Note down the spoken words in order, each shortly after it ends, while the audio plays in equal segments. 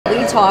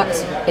talked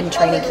in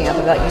training camp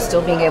about you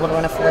still being able to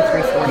run a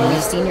 4.340.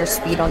 We've seen your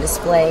speed on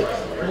display.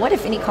 What,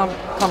 if any,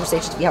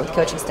 conversations do you have with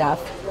the coaching staff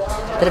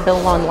that have been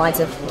along the lines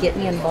of get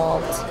me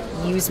involved,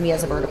 use me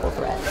as a vertical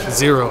threat?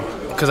 Zero,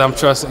 because I'm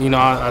trusting.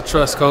 I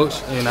trust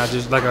Coach, and I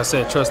just, like I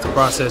said, trust the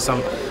process.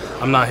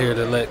 I'm not here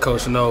to let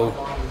Coach know,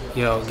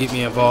 get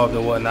me involved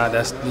and whatnot.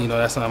 That's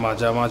not my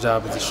job. My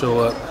job is to show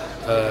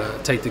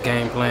up, take the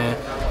game plan,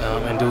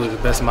 and do it the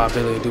best of my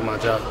ability to do my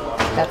job.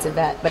 That's a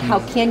vet. But how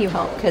can you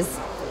help? Because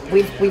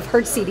we've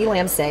heard CeeDee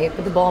Lamb say,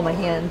 "Put the ball in my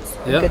hands,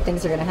 and good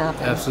things are going to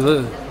happen."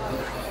 Absolutely,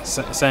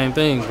 same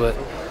thing, but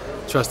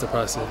trust the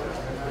process.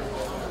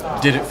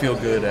 Did it feel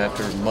good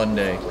after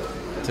Monday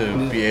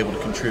to be able to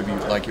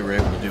contribute like you were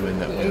able to do in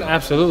that win?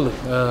 Absolutely.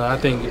 I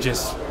think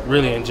just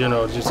really in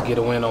general, just to get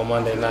a win on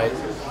Monday night,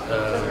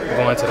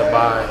 going to the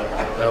bye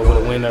with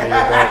a win under your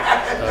belt,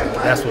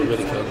 that's what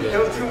really felt good.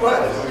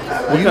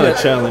 What kind of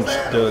challenge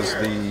does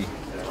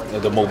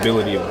the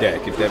mobility of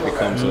Dak, if that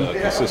becomes a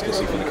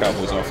consistency for the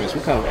Cowboys offense,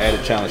 what kind of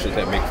added challenge does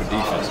that make for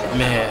defense?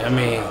 Man, I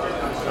mean,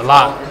 a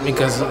lot,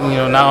 because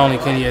not only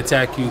can he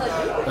attack you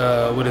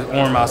with his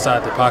arm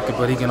outside the pocket,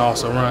 but he can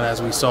also run,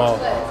 as we saw,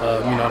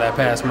 that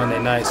past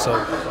Monday night. So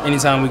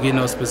anytime we get in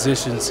those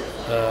positions,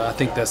 I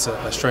think that's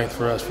a strength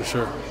for us for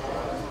sure.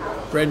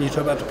 Brandin, you talk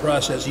about the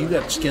process. You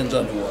got skins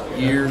on the wall,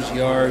 years,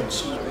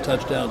 yards,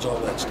 touchdowns, all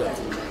that stuff.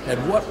 At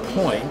what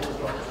point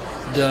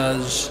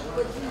does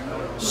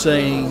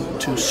saying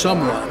to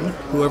someone,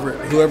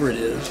 whoever it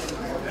is,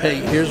 hey,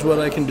 here's what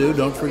I can do,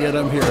 don't forget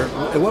I'm here,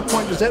 at what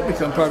point does that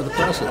become part of the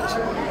process?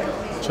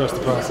 Trust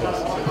the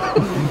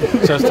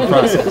process. Trust the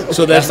process.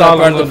 So that's not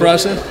part of the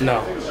process?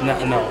 No.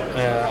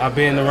 I've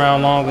been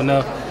around long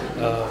enough.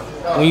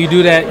 When you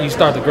do that, you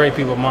start to grade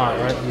people's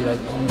mind, right?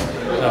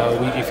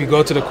 If you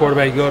go to the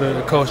quarterback, you go to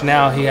the coach,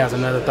 now he has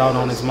another thought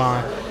on his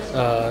mind.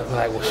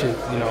 Like, well, shit,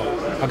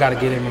 I got to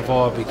get him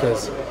involved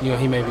because,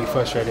 he may be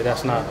frustrated.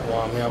 That's not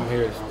why I'm here. I'm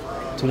here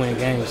to win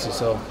games, and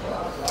so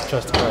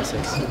trust the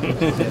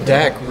process.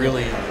 Dak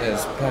really,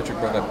 as Patrick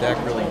brought up, Dak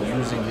really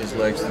using his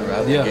legs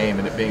throughout the game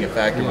and it being a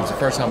factor. It was the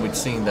first time we'd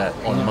seen that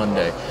on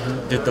Monday.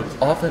 Did the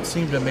offense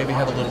seem to maybe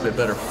have a little bit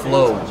better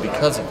flow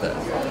because of that?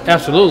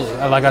 Absolutely.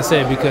 Like I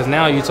said, because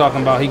now you're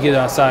talking about he get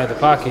outside the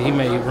pocket. He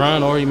may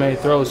run or he may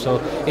throw. So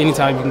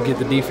anytime you can get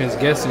the defense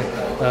guessing,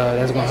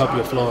 that's going to help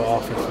your flow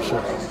of offense for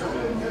sure.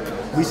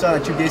 We saw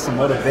that you gave some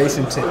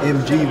motivation to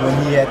MG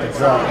when he had to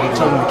drop and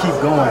told him to keep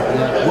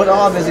going. What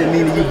all does it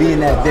mean to you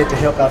being that vet to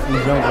help out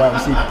these young wide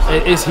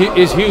receivers?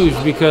 It's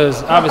huge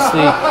because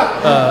obviously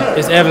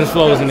it's ebbs and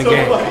flows in the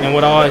game. And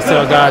what I always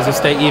tell guys is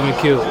stay even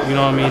keeled. You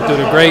know what I mean? Through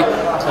the great,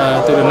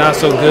 through the not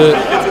so good,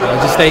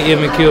 just stay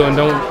even keeled and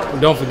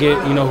don't forget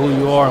who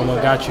you are and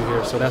what got you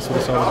here. So that's what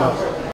it's all about.